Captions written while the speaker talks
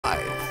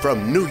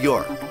from New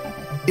York,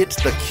 it's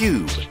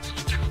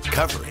theCUBE,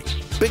 covering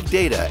Big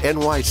Data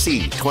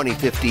NYC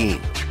 2015.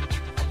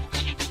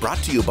 Brought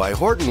to you by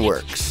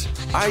Hortonworks,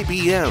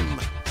 IBM,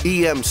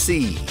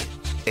 EMC,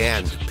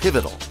 and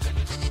Pivotal.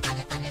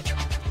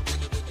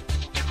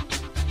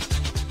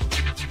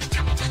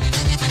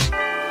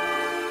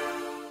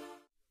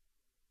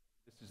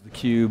 This is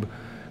theCUBE.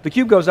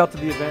 theCUBE goes out to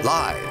the event.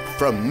 Live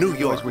from New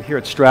York. We're here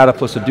at Strata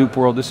plus Hadoop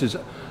World. This is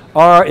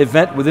our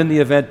event within the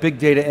event, Big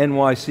Data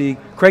NYC.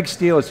 Craig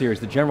Steele is here. He's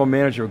the General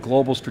Manager of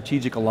Global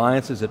Strategic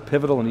Alliances at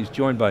Pivotal, and he's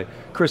joined by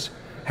Chris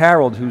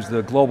Harrold, who's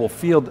the Global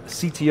Field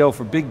CTO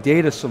for Big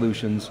Data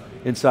Solutions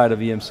inside of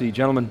EMC.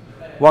 Gentlemen,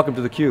 welcome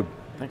to theCUBE.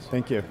 Thanks.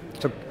 Thank you.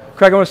 So,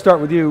 Craig, I want to start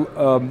with you.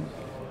 A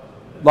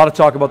lot of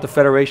talk about the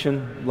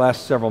Federation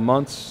last several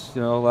months,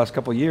 last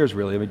couple of years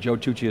really. I mean, Joe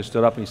Tucci has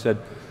stood up and he said,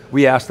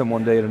 we asked him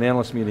one day at an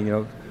analyst meeting,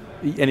 and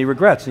he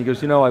regrets, and he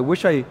goes, I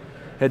wish I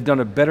had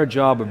done a better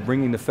job of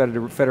bringing the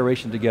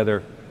Federation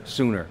together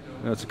sooner.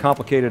 It's a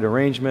complicated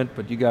arrangement,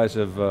 but you guys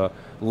have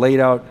laid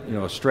out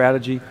a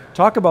strategy.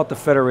 Talk about the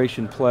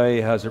Federation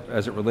play as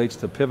it relates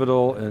to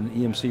Pivotal and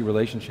EMC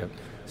relationship.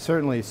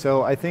 Certainly,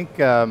 so I think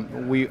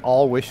we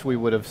all wish we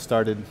would have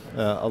started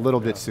a little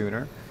bit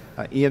sooner.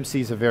 EMC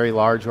is a very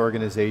large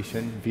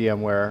organization,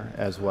 VMware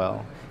as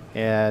well.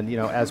 And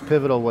as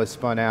Pivotal was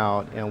spun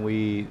out and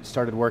we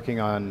started working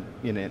on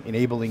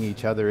enabling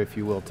each other, if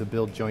you will, to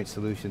build joint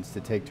solutions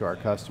to take to our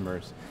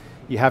customers,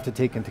 you have to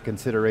take into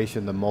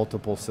consideration the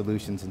multiple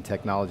solutions and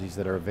technologies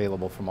that are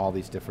available from all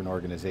these different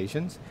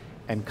organizations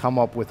and come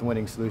up with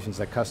winning solutions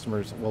that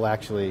customers will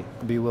actually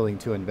be willing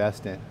to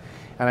invest in.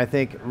 And I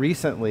think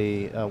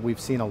recently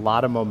we've seen a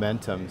lot of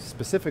momentum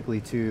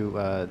specifically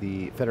to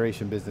the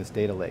Federation Business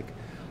Data Lake.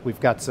 We've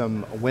got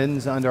some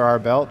wins under our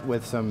belt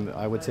with some,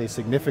 I would say,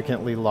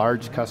 significantly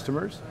large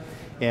customers,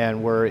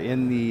 and we're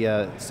in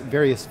the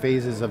various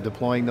phases of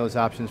deploying those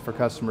options for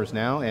customers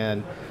now,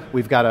 and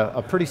we've got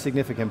a pretty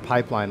significant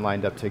pipeline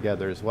lined up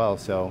together as well.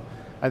 So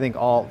I think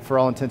for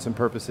all intents and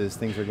purposes,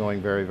 things are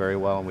going very, very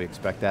well, and we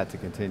expect that to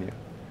continue.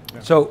 Yeah.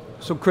 So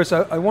Chris,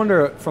 I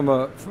wonder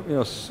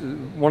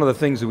one of the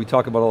things that we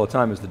talk about all the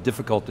time is the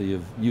difficulty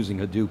of using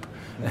Hadoop,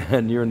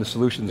 and you're in the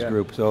solutions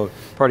group, so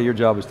part of your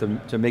job is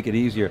to make it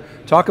easier.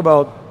 Talk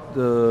about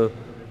the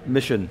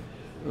mission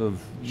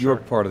of your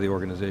part of the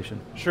organization.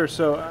 Sure,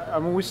 so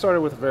we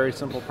started with a very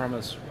simple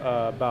premise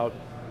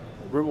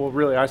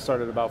really I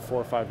started about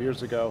 4 or 5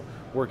 years ago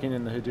working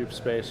in the Hadoop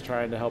space,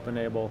 trying to help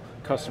enable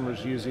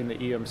customers using the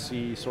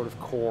EMC sort of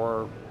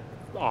core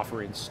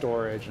offering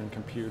storage and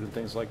compute and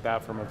things like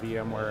that from a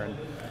VMware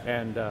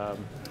and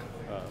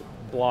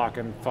block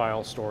and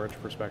file storage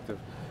perspective.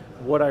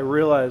 What I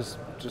realized,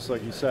 just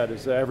like you said,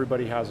 is that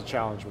everybody has a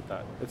challenge with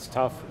that. It's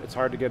tough, it's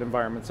hard to get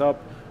environments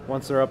up.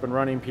 Once they're up and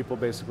running, people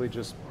basically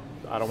just,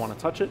 I don't want to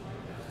touch it.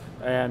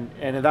 And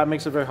that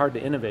makes it very hard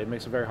to innovate, it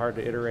makes it very hard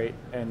to iterate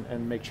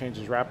and make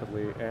changes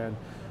rapidly. And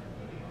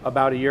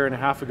about 1.5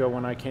 years ago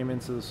when I came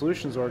into the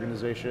solutions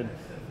organization,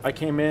 I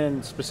came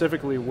in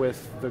specifically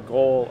with the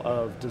goal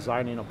of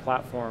designing a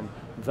platform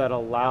that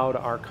allowed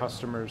our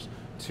customers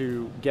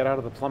to get out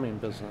of the plumbing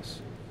business,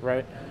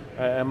 right?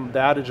 And the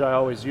adage I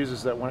always use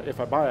is that if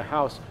I buy a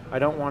house, I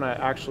don't want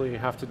to actually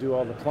have to do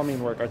all the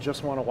plumbing work, I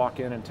just want to walk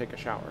in and take a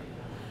shower.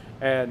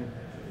 And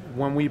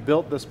when we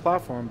built this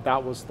platform,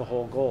 that was the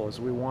whole goal, is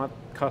we want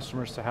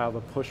customers to have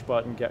a push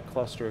button, get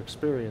cluster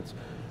experience.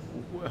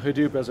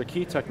 Hadoop as a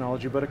key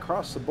technology, but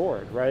across the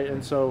board, right?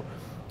 And so,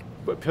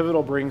 but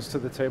Pivotal brings to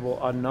the table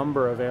a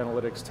number of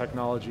analytics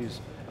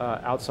technologies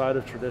outside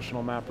of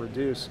traditional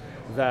MapReduce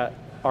that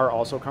are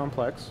also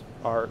complex,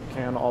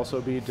 can also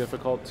be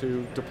difficult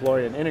to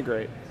deploy and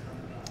integrate.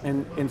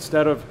 And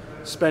instead of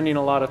spending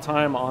a lot of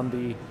time on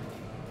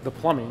the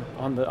plumbing,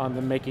 on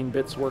the making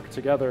bits work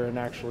together and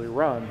actually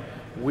run,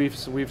 we've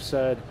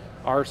said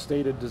our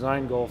stated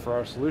design goal for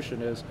our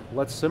solution is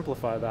let's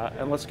simplify that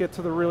and let's get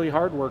to the really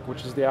hard work,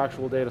 which is the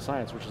actual data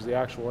science, which is the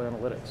actual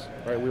analytics,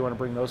 right? We want to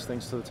bring those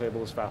things to the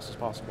table as fast as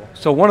possible.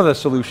 So one of the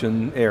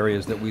solution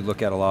areas that we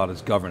look at a lot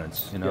is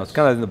governance. Yes. It's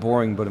kind of in the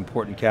boring but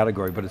important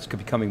category, but it's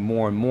becoming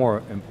more and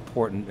more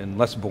important and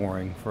less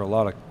boring for a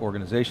lot of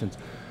organizations.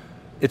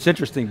 It's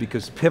interesting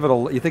because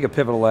Pivotal, you think of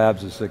Pivotal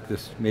Labs as like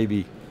this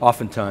maybe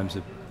oftentimes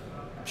a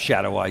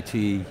shadow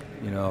IT,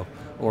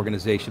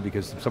 organization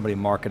because somebody in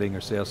marketing or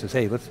sales says,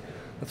 hey, let's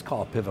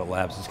call it Pivotal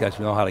Labs. These guys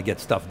know how to get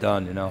stuff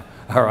done,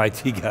 Our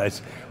IT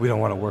guys, we don't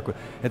want to work with.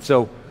 And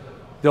so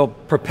they'll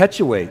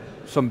perpetuate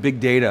some big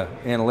data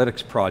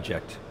analytics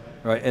project,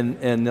 right?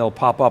 And they'll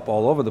pop up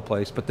all over the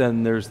place, but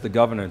then there's the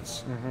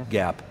governance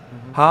gap.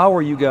 How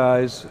are you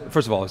guys,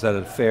 first of all, is that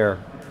a fair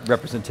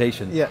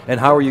representation? Yeah. And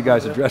how are you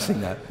guys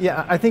addressing that?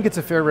 Yeah, I think it's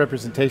a fair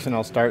representation.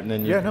 I'll start and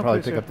then you can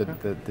probably pick up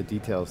the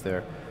details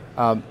there.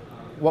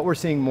 What we're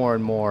seeing more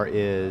and more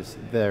is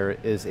there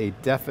is a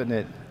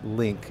definite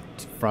link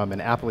from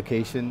an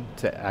application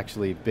to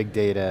actually big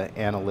data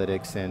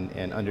analytics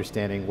and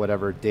understanding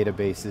whatever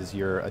databases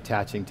you're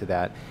attaching to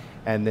that.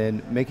 and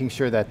then making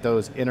sure that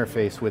those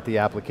interface with the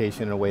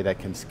application in a way that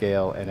can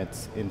scale, and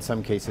it's, in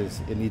some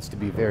cases, it needs to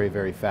be very,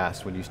 very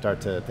fast when you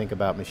start to think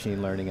about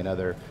machine learning and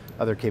other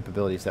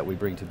capabilities that we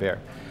bring to bear.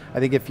 I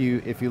think if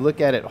you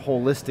look at it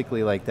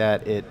holistically like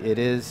that, it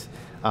is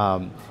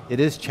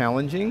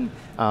challenging,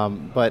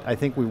 but I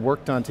think we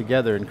worked on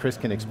together, and Chris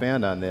can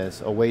expand on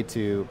this, a way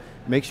to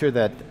make sure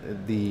that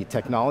the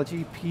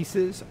technology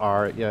pieces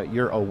are,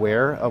 you're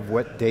aware of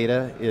what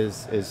data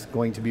is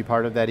going to be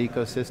part of that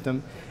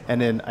ecosystem, and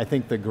then I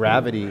think the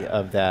gravity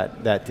of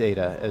that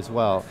data as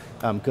well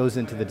goes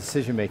into the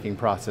decision-making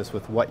process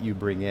with what you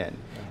bring in.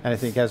 And I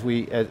think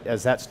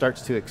as that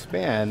starts to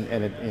expand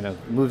and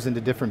it moves into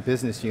different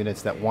business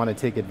units that want to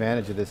take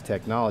advantage of this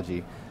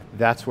technology,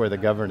 that's where the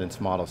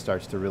governance model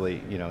starts to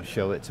really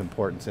show its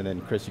importance. And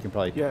then Chris, you can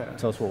probably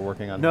tell us what we're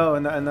working on. No,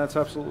 and that's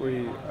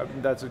absolutely,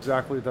 that's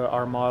exactly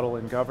our model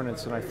in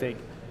governance. And I think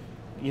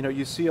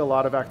you see a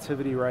lot of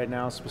activity right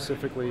now,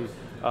 specifically,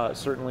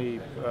 certainly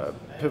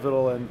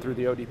Pivotal and through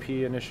the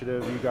ODP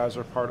initiative, you guys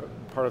are part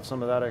of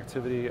some of that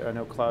activity. I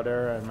know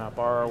Cloudera and MapR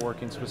are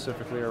working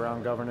specifically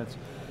around governance.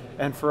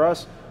 And for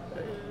us,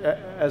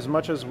 as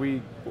much as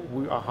we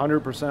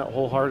 100%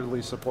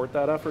 wholeheartedly support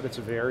that effort, it's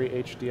very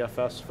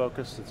HDFS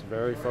focused. It's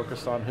very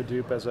focused on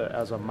Hadoop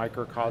as a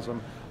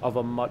microcosm of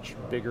a much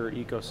bigger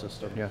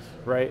ecosystem. Yes.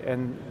 Right.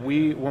 And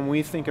when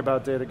we think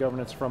about data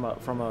governance from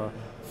a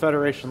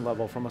federation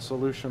level, from a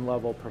solution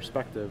level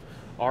perspective,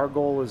 our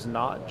goal is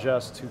not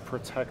just to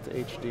protect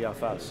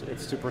HDFS.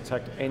 It's to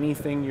protect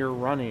anything you're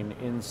running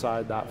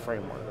inside that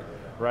framework.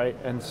 Right.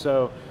 And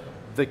so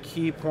the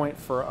key point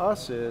for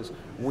us is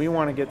we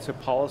want to get to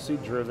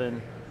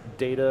policy-driven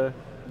data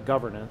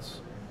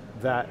governance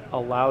that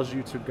allows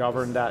you to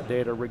govern that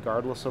data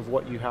regardless of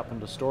what you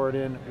happen to store it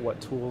in, what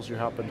tools you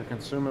happen to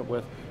consume it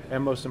with,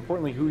 and most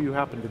importantly, who you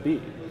happen to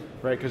be,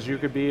 right? Because you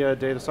could be a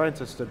data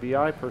scientist, a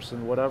BI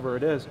person, whatever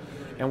it is,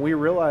 and we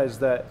realize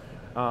that,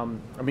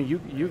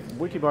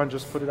 Wikibon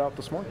just put it out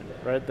this morning,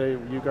 right?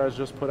 You guys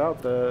just put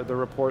out the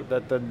report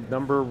that the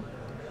number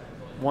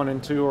 1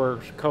 and 2, or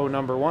CoE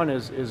number 1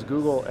 is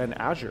Google and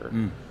Azure.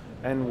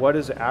 And what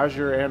is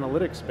Azure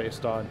Analytics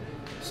based on?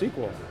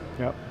 SQL.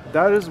 Yep.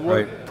 That is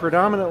what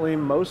predominantly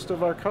most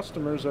of our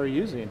customers are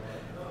using.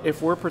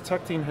 If we're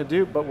protecting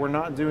Hadoop, but we're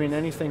not doing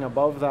anything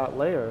above that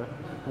layer,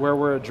 where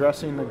we're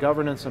addressing the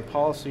governance and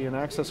policy and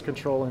access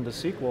control into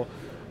SQL,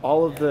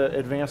 all of the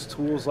advanced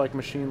tools like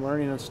machine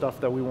learning and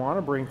stuff that we want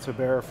to bring to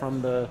bear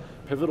from the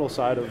Pivotal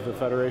side of the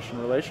federation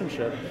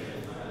relationship,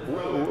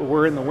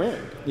 we're in the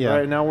wind. Yeah.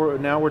 Right? Now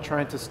we're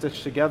trying to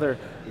stitch together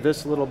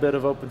this little bit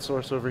of open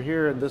source over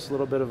here and this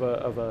little bit of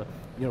a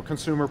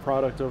consumer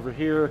product over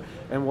here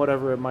and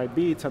whatever it might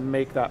be to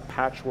make that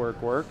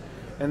patchwork work.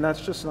 And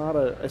that's just not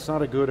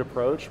a good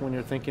approach when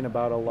you're thinking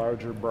about a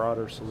larger,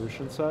 broader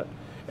solution set.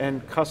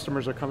 And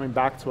customers are coming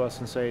back to us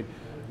and saying,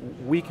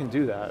 we can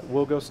do that.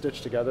 We'll go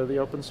stitch together the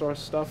open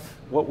source stuff.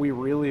 What we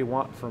really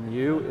want from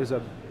you is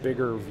a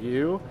bigger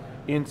view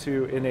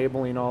into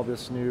enabling all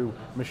this new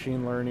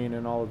machine learning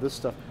and all of this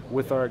stuff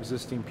with our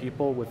existing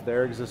people, with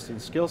their existing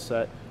skill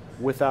set,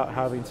 without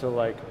having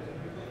to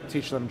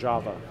teach them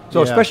Java.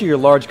 So especially your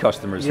large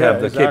customers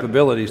have the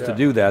capabilities to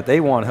do that. They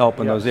want help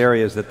in those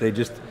areas that they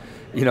just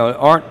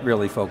aren't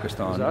really focused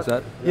on. Is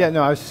that? Yeah,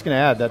 no, I was just going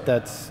to add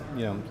that's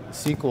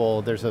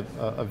SQL, there's a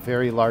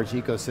very large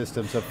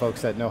ecosystem of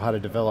folks that know how to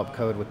develop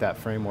code with that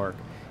framework.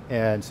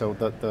 And so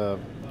the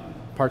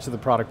parts of the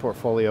product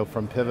portfolio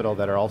from Pivotal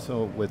that are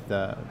also with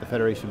the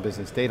Federation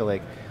Business Data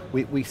Lake,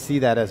 we see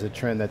that as a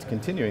trend that's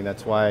continuing.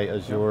 That's why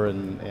Azure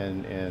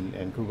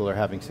and Google are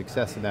having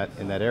success in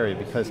that area,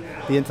 because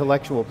the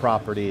intellectual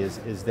property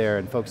is there,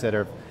 and folks that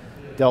have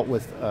dealt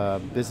with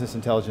business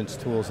intelligence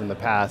tools in the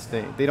past,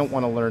 they don't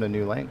want to learn a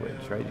new language,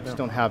 right? You just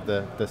don't have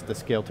the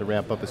scale to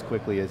ramp up as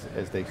quickly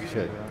as they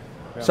should.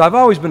 So I've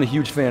always been a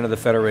huge fan of the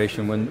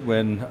Federation.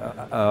 When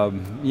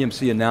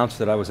EMC announced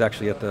that, I was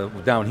actually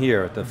down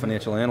here at the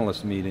financial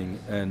analyst meeting,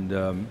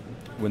 and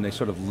when they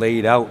sort of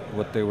laid out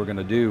what they were going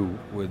to do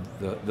with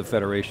the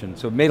Federation.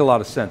 So it made a lot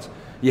of sense.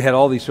 You had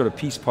all these sort of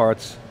piece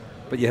parts,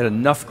 but you had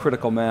enough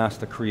critical mass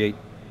to create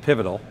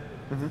Pivotal.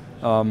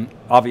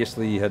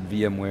 Obviously you had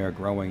VMware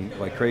growing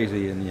like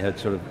crazy, and you had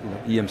sort of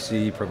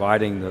EMC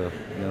providing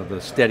the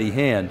steady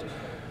hand.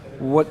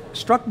 What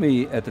struck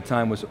me at the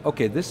time was,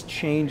 okay, this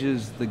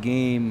changes the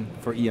game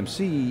for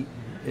EMC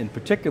in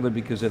particular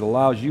because it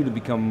allows you to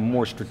become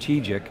more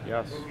strategic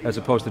as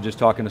opposed to just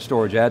talking to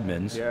storage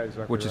admins,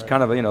 which is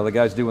kind of, the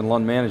guys doing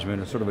LUN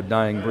management is sort of a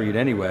dying breed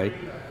anyway.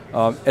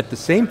 At the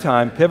same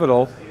time,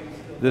 Pivotal,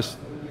 this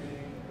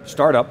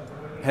startup,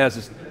 has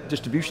this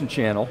distribution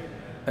channel,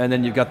 and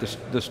then you've got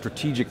the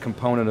strategic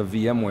component of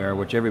VMware,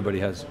 which everybody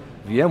has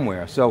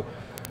VMware. So,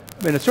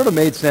 it sort of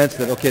made sense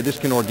that, okay, this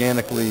can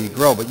organically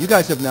grow, but you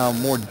guys have now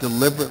more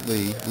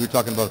deliberately, we were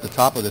talking about at the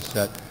top of this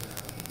set,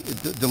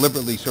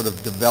 deliberately sort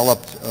of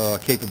developed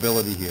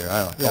capability here.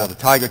 I don't know, call it a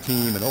Tiger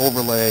team, an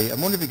overlay. I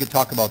wonder if you could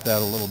talk about that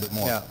a little bit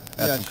more. Add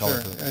some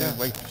color to it.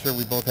 Make sure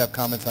we both have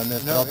comments on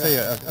this, but I'll tell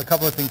you a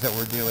couple of things that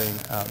we're doing.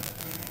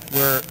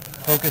 We're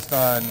focused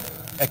on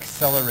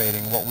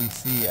accelerating what we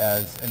see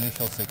as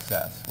initial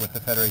success with the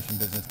Federation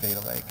Business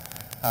Data Lake.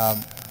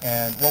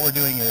 And what we're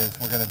doing is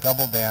we're going to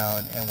double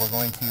down and we're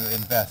going to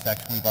invest.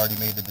 Actually, we've already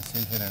made the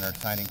decision and are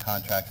signing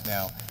contracts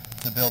now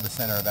to build a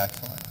center of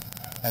excellence.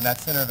 And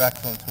that center of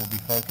excellence will be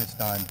focused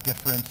on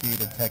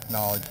differentiated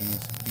technologies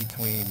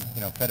between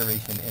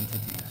Federation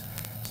entities.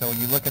 So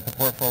when you look at the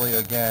portfolio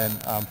again,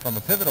 from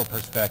a pivotal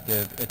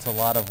perspective, it's a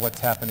lot of what's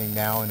happening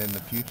now and in the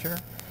future.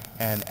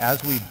 And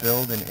as we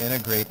build and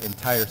integrate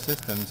entire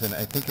systems, and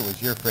I think it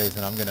was your phrase,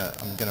 and I'm gonna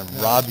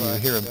rob you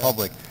here in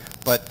public,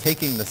 but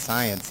taking the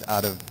science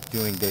out of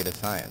doing data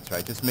science,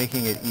 right? Just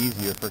making it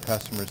easier for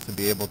customers to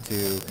be able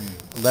to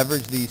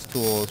leverage these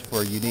tools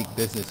for a unique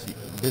business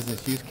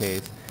use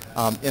case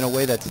in a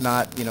way that's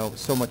not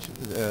so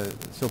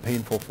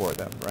painful for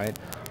them, right?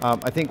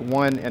 I think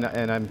one,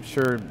 and I'm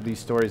sure these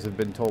stories have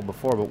been told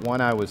before, but one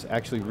I was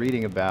actually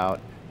reading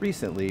about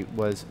recently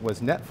was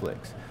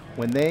Netflix.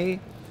 When they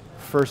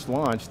first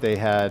launched, they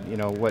had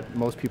what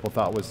most people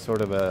thought was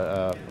sort of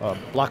a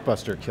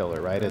blockbuster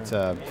killer, right? It's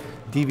a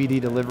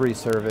DVD delivery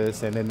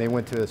service, and then they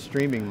went to a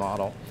streaming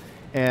model.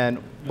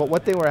 But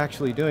what they were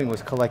actually doing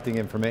was collecting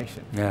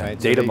information. Yeah, right?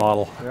 data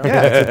model.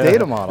 Yeah, it's a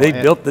data model. They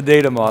built the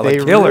data model,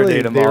 a killer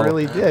data model. They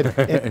really did.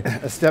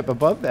 A step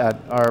above that,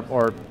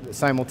 or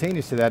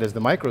simultaneous to that, is the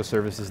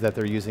microservices that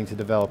they're using to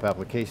develop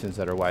applications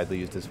that are widely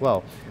used as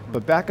well.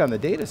 But back on the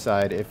data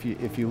side, if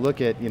you look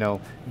at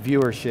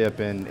viewership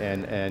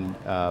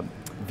and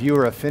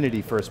viewer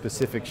affinity for a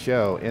specific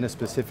show in a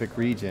specific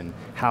region,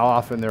 how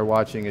often they're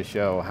watching a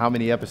show, how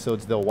many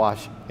episodes they'll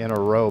watch in a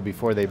row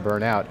before they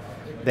burn out,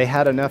 they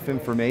had enough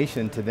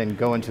information to then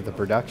go into the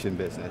production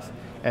business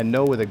and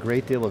know with a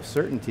great deal of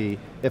certainty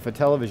if a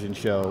television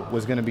show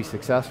was going to be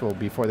successful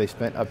before they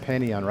spent a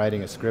penny on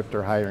writing a script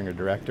or hiring a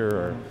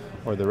director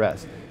or the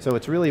rest. So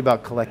it's really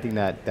about collecting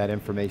that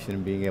information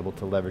and being able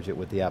to leverage it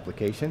with the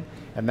application,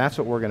 and that's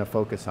what we're going to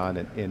focus on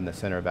in the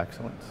Center of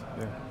Excellence.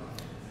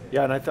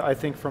 Yeah, and I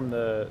think from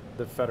the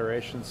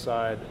Federation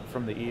side,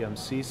 from the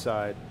EMC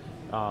side,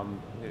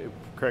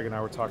 Craig and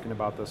I were talking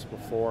about this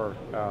before.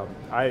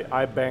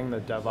 I bang the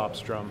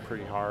DevOps drum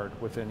pretty hard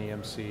within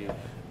EMC,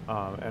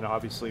 and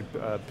obviously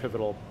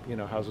Pivotal,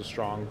 has a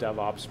strong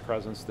DevOps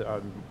presence.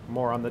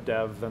 More on the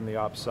dev than the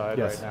ops side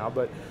right now,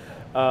 but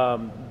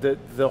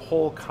the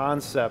whole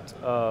concept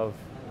of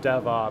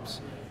DevOps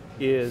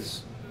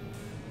is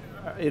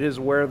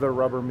where the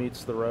rubber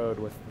meets the road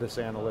with this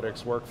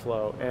analytics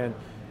workflow, and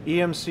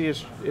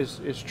EMC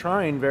is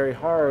trying very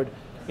hard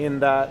in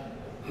that,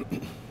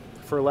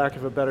 for lack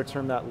of a better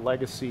term, that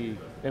legacy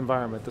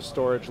environment, the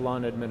storage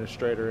LUN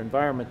administrator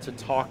environment, to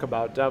talk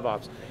about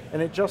DevOps.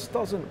 And it just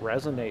doesn't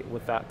resonate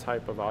with that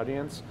type of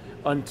audience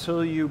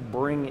until you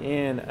bring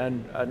in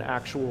an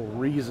actual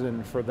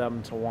reason for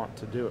them to want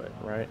to do it,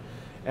 right?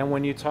 And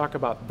when you talk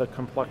about the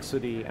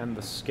complexity and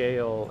the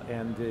scale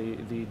and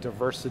the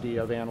diversity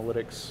of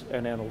analytics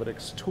and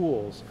analytics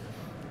tools,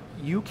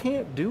 you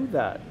can't do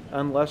that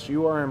unless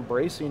you are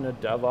embracing a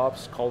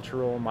DevOps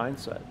cultural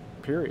mindset,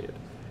 period.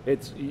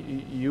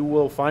 You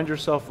will find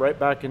yourself right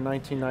back in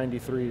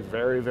 1993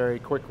 very, very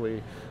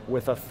quickly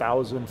with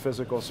 1,000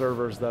 physical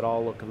servers that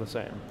all look the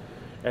same.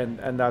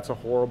 And that's a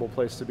horrible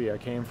place to be. I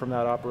came from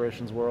that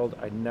operations world.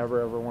 I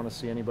never ever want to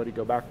see anybody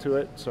go back to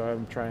it, so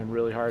I'm trying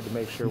really hard to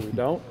make sure we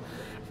don't.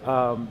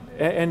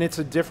 And it's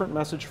a different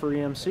message for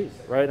EMC,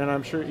 right? And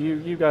I'm sure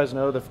you guys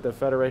know the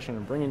Federation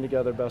and bringing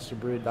together best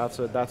of breed, that's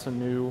a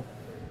new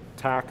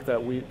tack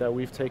that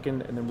we've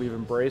taken and then we've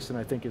embraced, and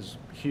I think is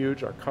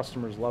huge. Our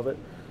customers love it.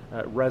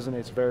 It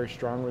resonates very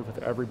strongly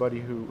with everybody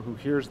who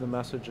hears the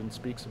message and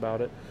speaks about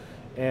it.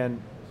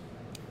 And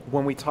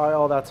when we tie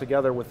all that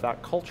together with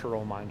that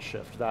cultural mind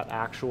shift, that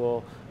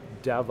actual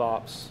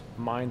DevOps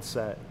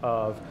mindset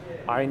of,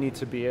 I need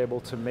to be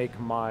able to make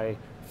my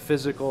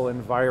physical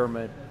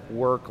environment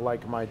work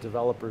like my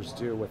developers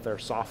do with their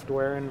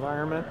software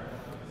environment,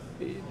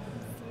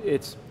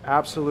 it's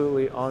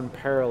absolutely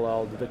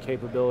unparalleled, the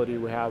capability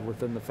we have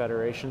within the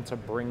Federation to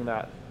bring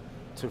that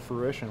to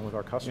fruition with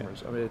our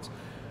customers. I mean, it's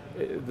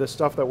the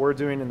stuff that we're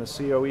doing in the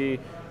CoE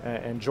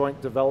and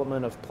joint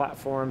development of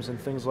platforms and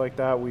things like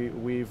that.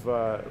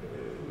 We're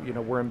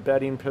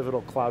embedding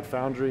Pivotal Cloud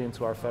Foundry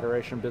into our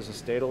Federation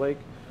Business Data Lake.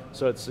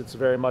 So it's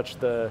very much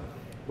the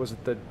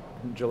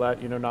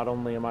Gillette, not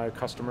only am I a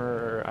customer,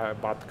 or I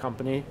bought the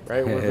company,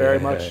 right? We're very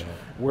much,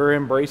 we're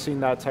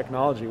embracing that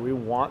technology. We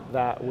want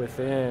that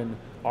within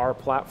our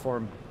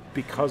platform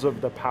because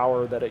of the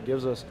power that it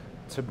gives us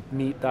to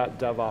meet that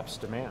DevOps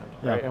demand,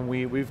 right? And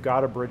we've got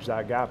to bridge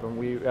that gap, and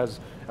we, as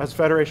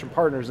Federation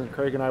partners, and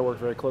Craig and I work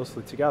very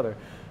closely together,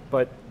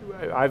 but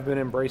I've been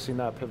embracing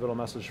that Pivotal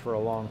message for a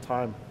long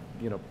time,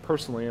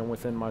 personally and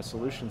within my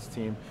solutions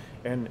team,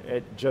 and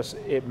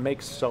it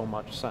makes so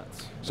much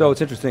sense. So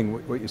it's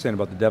interesting what you're saying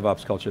about the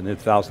DevOps culture, and the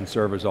 1,000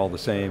 servers all the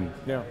same,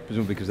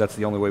 presumably because that's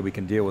the only way we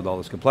can deal with all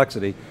this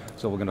complexity,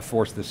 so we're going to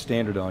force this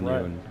standard on you,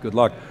 and good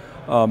luck.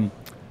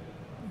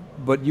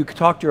 But you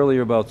talked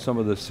earlier about some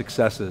of the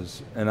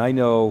successes, and I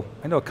know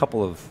a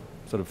couple of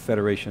sort of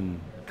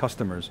Federation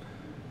customers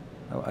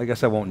I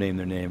guess I won't name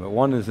their name, but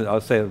one is,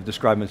 I'll say,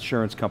 describe an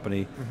insurance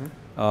company,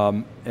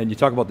 and you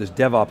talk about this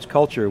DevOps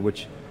culture,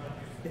 which,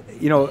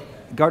 you know,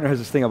 Gartner has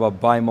this thing about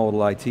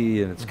bimodal IT,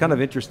 and it's kind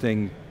of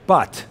interesting,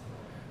 but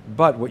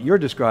what you're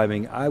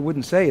describing, I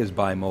wouldn't say is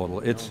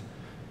bimodal.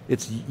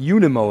 It's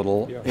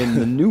unimodal in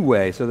the new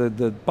way. So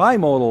the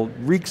bimodal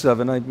reeks of,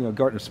 and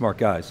Gartner's smart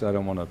guys, so I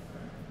don't want to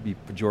be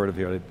pejorative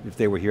here. If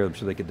they were here, I'm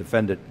sure they could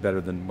defend it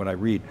better than when I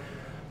read.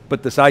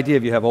 But this idea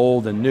of you have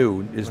old and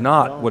new is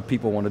not what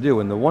people want to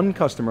do. And the one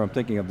customer I'm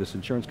thinking of, this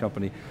insurance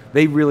company,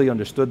 they really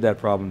understood that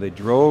problem. They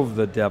drove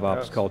the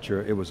DevOps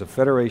culture. It was a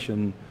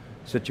federation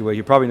situation.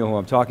 You probably know who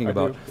I'm talking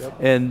about. Yep.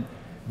 And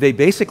they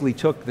basically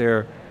took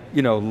their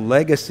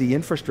legacy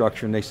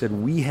infrastructure and they said,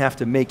 we have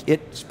to make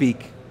it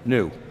speak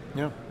new.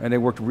 Yeah. And they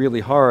worked really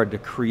hard to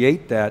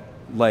create that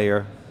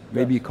layer,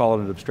 maybe you call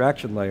it an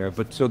abstraction layer,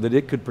 but so that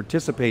it could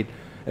participate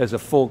as a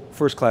full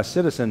first-class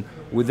citizen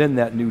within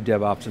that new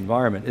DevOps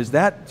environment. Is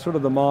that sort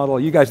of the model?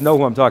 You guys know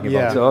who I'm talking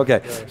about, so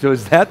okay. So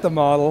is that the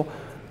model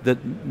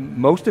that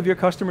most of your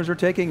customers are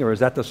taking, or is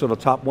that the sort of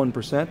top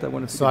 1% that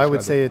want to? So I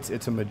would say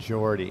it's a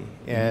majority,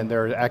 and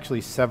there are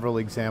actually several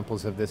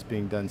examples of this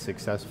being done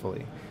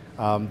successfully.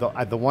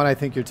 The one I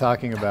think you're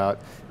talking about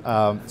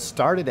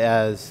started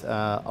as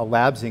a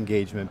labs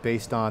engagement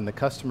based on the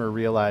customer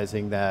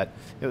realizing that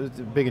it was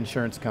a big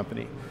insurance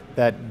company,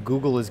 that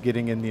Google is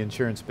getting in the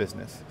insurance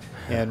business.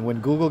 And when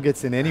Google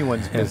gets in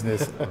anyone's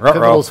business,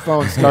 Pivotal's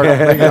phones start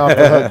ringing off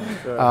the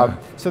hook.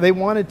 So they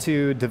wanted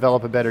to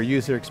develop a better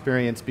user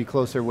experience, be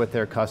closer with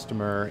their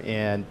customer,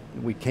 and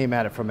we came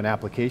at it from an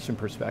application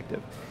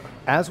perspective.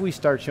 As we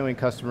start showing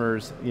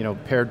customers,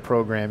 paired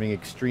programming,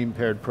 extreme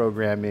paired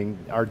programming,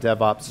 our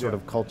DevOps sort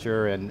of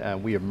culture,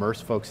 and we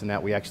immerse folks in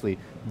that, we actually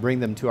bring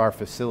them to our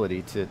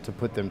facility to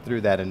put them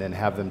through that and then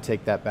have them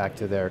take that back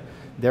to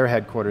their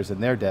headquarters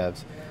and their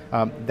devs.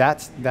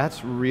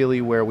 That's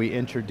really where we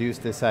introduce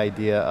this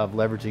idea of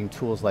leveraging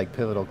tools like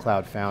Pivotal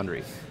Cloud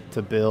Foundry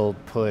to build,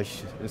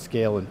 push,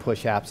 scale, and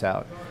push apps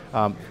out.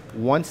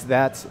 Once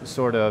that's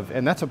sort of,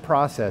 and that's a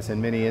process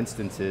in many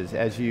instances,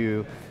 as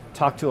you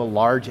talk to a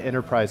large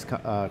enterprise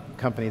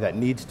company that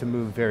needs to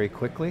move very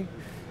quickly,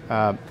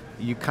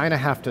 you kind of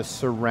have to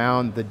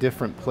surround the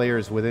different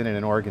players within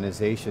an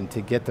organization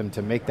to get them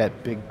to make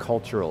that big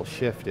cultural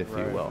shift, if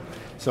you will.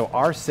 So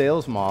our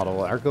sales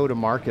model, our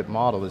go-to-market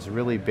model is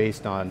really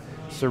based on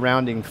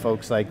surrounding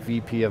folks like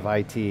VP of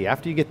IT.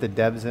 After you get the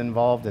devs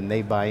involved and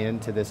they buy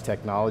into this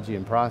technology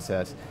and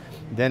process,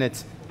 then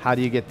it's how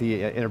do you get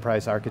the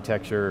enterprise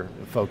architecture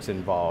folks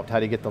involved? How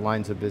do you get the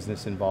lines of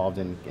business involved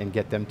and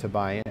get them to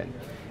buy in?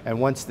 And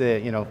once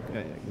the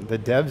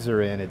devs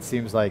are in, it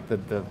seems like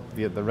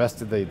the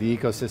rest of the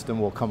ecosystem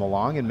will come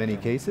along in many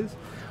cases.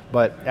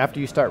 But after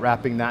you start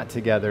wrapping that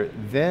together,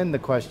 then the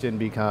question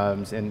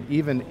becomes, and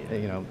even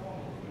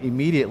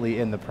immediately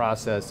in the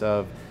process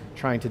of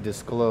trying to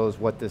disclose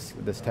what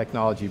this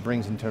technology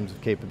brings in terms of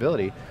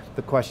capability,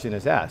 the question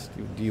is asked,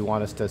 do you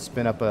want us to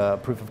spin up a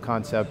proof of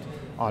concept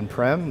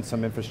on-prem,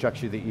 some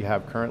infrastructure that you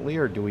have currently,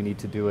 or do we need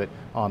to do it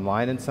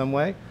online in some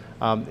way?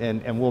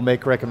 And we'll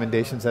make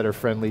recommendations that are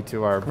friendly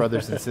to our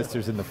brothers and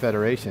sisters in the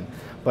Federation.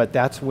 But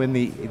that's when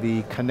the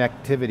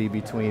connectivity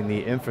between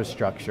the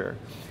infrastructure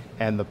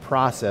and the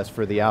process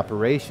for the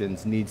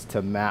operations needs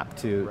to map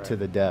to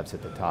the devs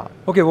at the top.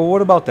 Okay, well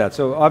what about that?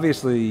 So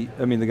obviously,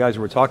 I mean, the guys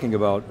we're talking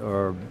about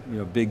are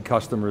big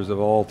customers of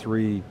all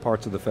three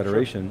parts of the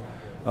Federation,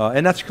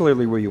 and that's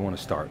clearly where you want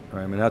to start,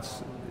 right? I mean,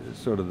 that's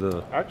sort of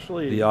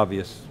the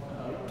obvious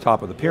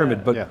top of the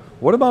pyramid, but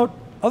what about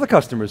other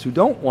customers who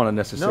don't want to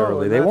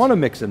necessarily, they want to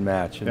mix and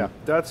match. And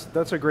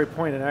that's a great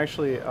point, and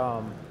actually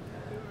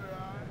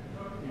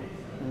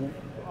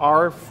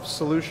our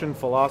solution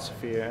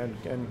philosophy,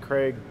 and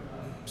Craig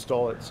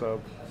stole it,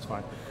 so it's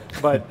fine,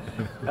 but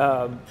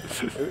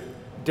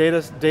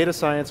data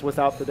science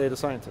without the data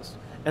scientist.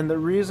 And the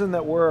reason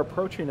that we're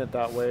approaching it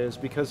that way is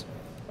because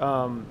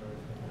an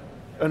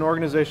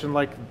organization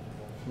like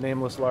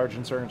nameless large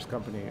insurance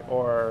company,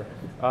 or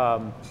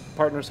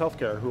Partners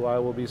Healthcare, who I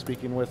will be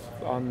speaking with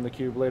on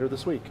theCUBE later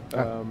this week,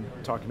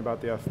 talking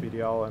about the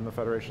FBDL and the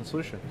Federation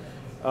solution.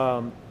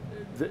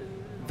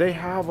 They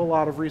have a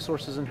lot of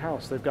resources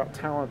in-house. They've got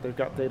talent, they've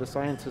got data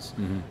scientists.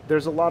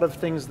 There's a lot of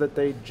things that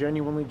they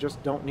genuinely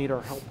just don't need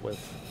our help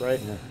with, right?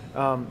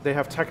 They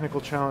have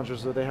technical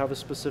challenges, or they have a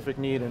specific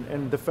need,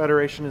 and the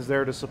Federation is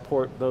there to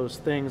support those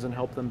things and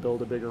help them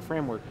build a bigger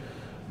framework.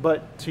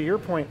 But to your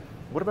point,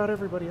 what about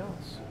everybody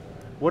else?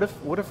 What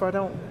if I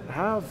don't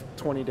have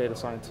 20 data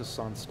scientists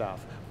on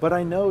staff, but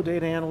I know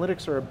data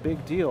analytics are a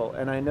big deal,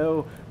 and I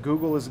know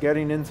Google is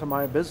getting into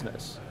my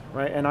business,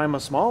 right? And I'm a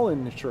small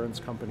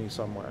insurance company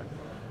somewhere.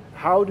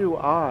 How do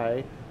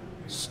I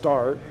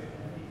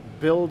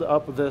build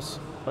up this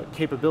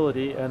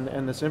capability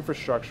and this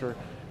infrastructure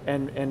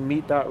and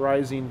meet that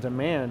rising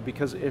demand?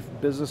 Because if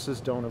businesses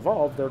don't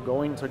evolve, they're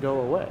going to go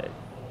away,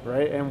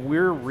 right? And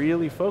we're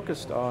really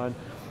focused on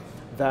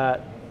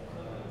that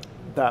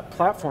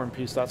platform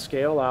piece, that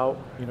scale out,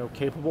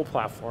 capable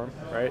platform,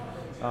 right?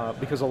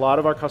 Because a lot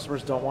of our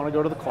customers don't want to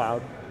go to the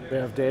cloud. They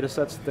have data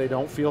sets they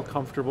don't feel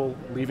comfortable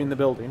leaving the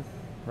building,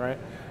 right?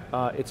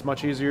 It's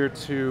much easier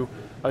to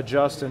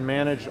adjust and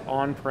manage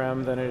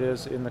on-prem than it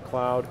is in the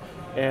cloud.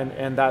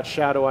 And that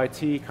shadow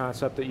IT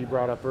concept that you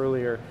brought up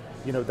earlier,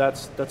 you know,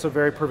 that's a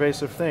very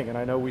pervasive thing, and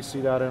I know we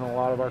see that in a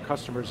lot of our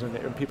customers,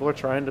 and people are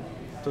trying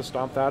to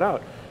stomp that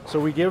out. So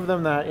we give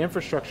them that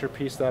infrastructure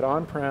piece, that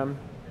on-prem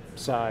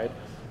side,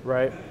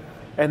 right?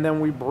 And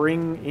then we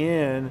bring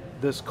in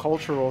this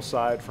cultural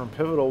side from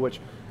Pivotal, which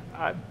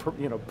I,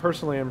 you know,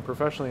 personally and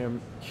professionally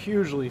am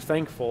hugely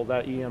thankful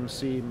that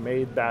EMC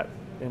made that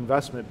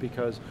investment,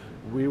 because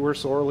we were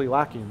sorely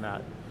lacking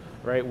that,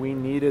 right? We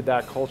needed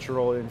that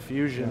cultural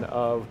infusion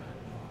of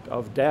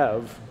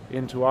dev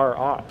into our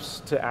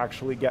ops to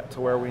actually get to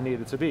where we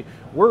needed to be.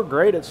 We're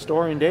great at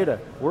storing data.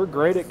 We're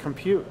great at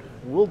compute.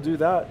 We'll do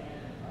that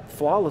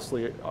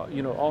flawlessly,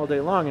 you know, all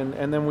day long.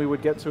 And then we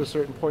would get to a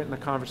certain point in the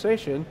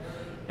conversation,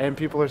 and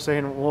people are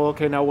saying, well,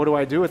 okay, now what do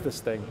I do with this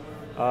thing?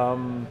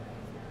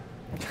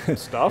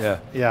 Stuff.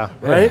 Yeah.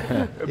 Right?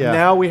 Yeah.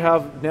 Now we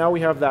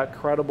have that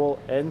credible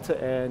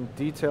end-to-end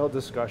detailed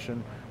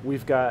discussion.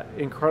 We've got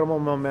incredible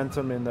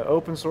momentum in the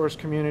open source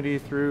community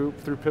through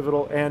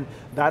Pivotal, and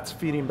that's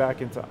feeding back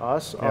into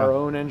us. Yeah. Our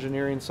own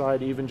engineering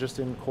side, even just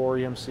in core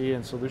EMC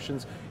and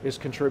solutions, is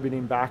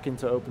contributing back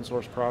into open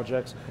source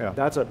projects. Yeah.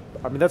 That's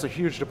a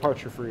huge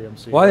departure for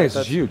EMC. Well, I think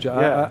it's huge.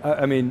 Yeah.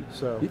 I mean,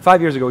 So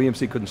 5 years ago,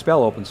 EMC couldn't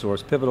spell open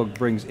source. Pivotal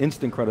brings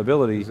instant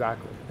credibility.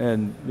 Exactly.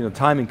 And you know,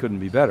 timing couldn't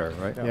be better,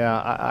 right?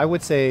 Yeah, I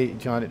would say,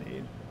 John,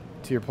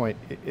 to your point,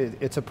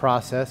 it's a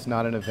process,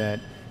 not an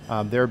event.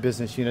 There are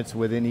business units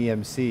within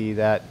EMC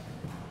that,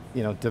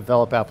 you know,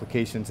 develop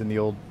applications in the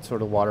old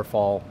sort of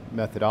waterfall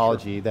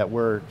methodology that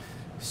we're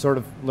sort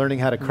of learning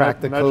how to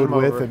crack the code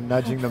with and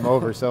nudging them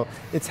over. So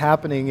it's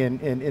happening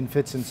in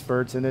fits and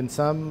spurts, and then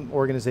some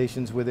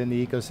organizations within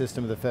the ecosystem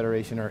of the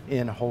Federation are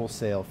in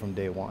wholesale from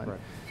day one. Right.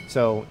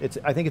 So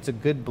I think it's a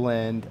good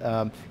blend.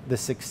 The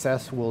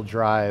success will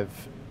drive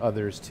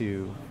others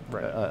to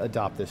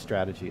adopt this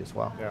strategy as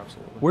well. Yeah,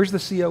 absolutely. Where's the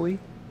CoE?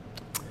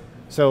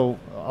 So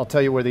I'll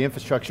tell you where the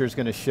infrastructure is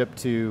going to ship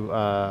to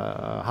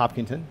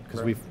Hopkinton,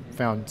 because we've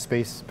found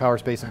space, power,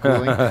 space, and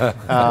cooling.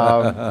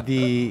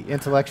 The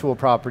intellectual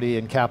property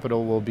and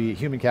capital will be,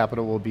 human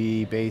capital will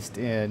be based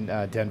in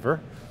Denver,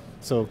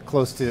 so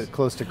close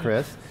to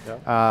Chris.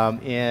 Yeah.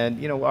 And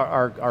you know,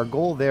 our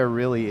goal there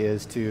really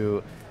is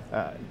to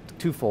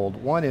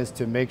twofold. One is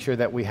to make sure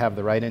that we have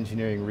the right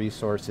engineering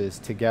resources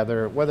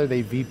together. Whether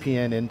they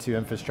VPN into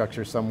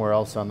infrastructure somewhere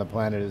else on the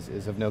planet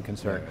is of no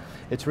concern. Yeah.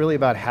 It's really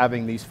about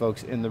having these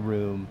folks in the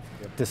room,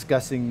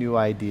 discussing new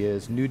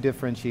ideas, new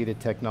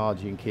differentiated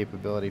technology and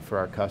capability for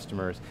our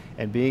customers,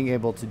 and being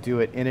able to do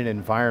it in an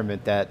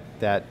environment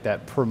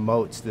that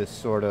promotes this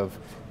sort of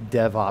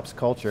DevOps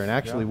culture. And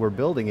actually we're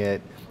building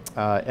it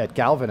at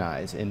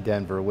Galvanize in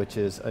Denver, which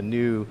is a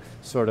new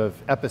sort of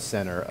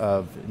epicenter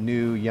of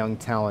new young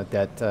talent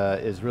that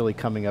is really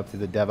coming up through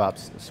the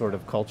DevOps sort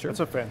of culture.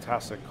 It's a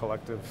fantastic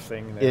collective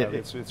thing.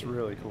 It's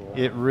really cool.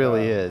 It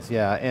really is,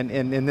 yeah. And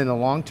then the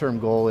long-term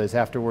goal is,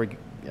 after we're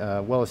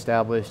well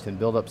established and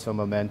build up some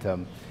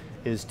momentum,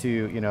 is to,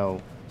 you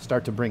know,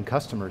 start to bring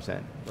customers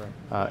in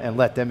and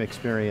let them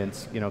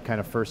experience, you know, kind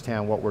of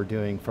firsthand what we're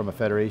doing from a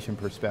Federation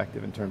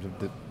perspective in terms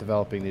of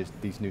developing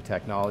these new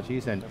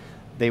technologies, and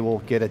they will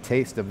get a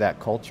taste of that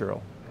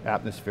cultural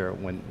atmosphere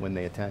when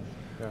they attend.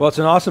 Yeah. Well, it's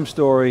an awesome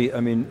story. I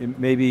mean,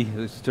 maybe,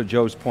 to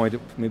Joe's point,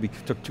 it maybe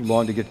took too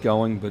long to get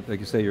going, but like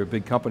you say, you're a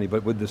big company,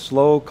 but with the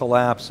slow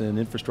collapse in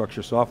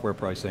infrastructure software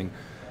pricing,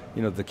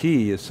 you know, the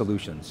key is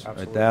solutions.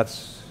 Right?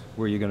 That's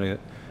where you're going to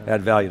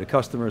add value to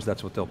customers,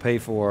 that's what they'll pay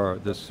for.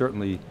 There's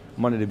certainly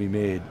money to be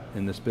made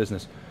in this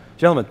business.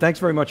 Gentlemen, thanks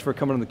very much for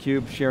coming on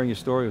theCUBE, sharing your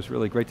story. It was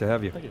really great to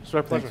have you. Thank you, it's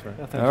our pleasure.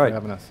 Thanks for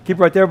having us. Keep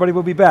right there, everybody.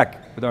 We'll be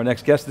back with our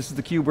next guest. This is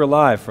theCUBE, we're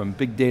live from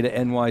Big Data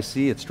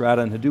NYC at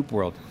Strata and Hadoop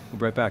World. We'll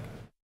be right back.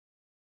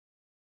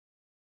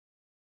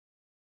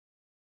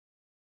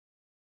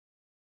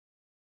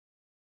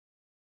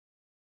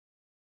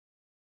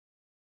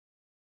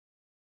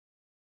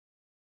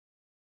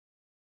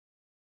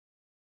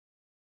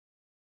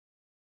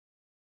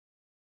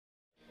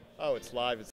 Oh, it's live.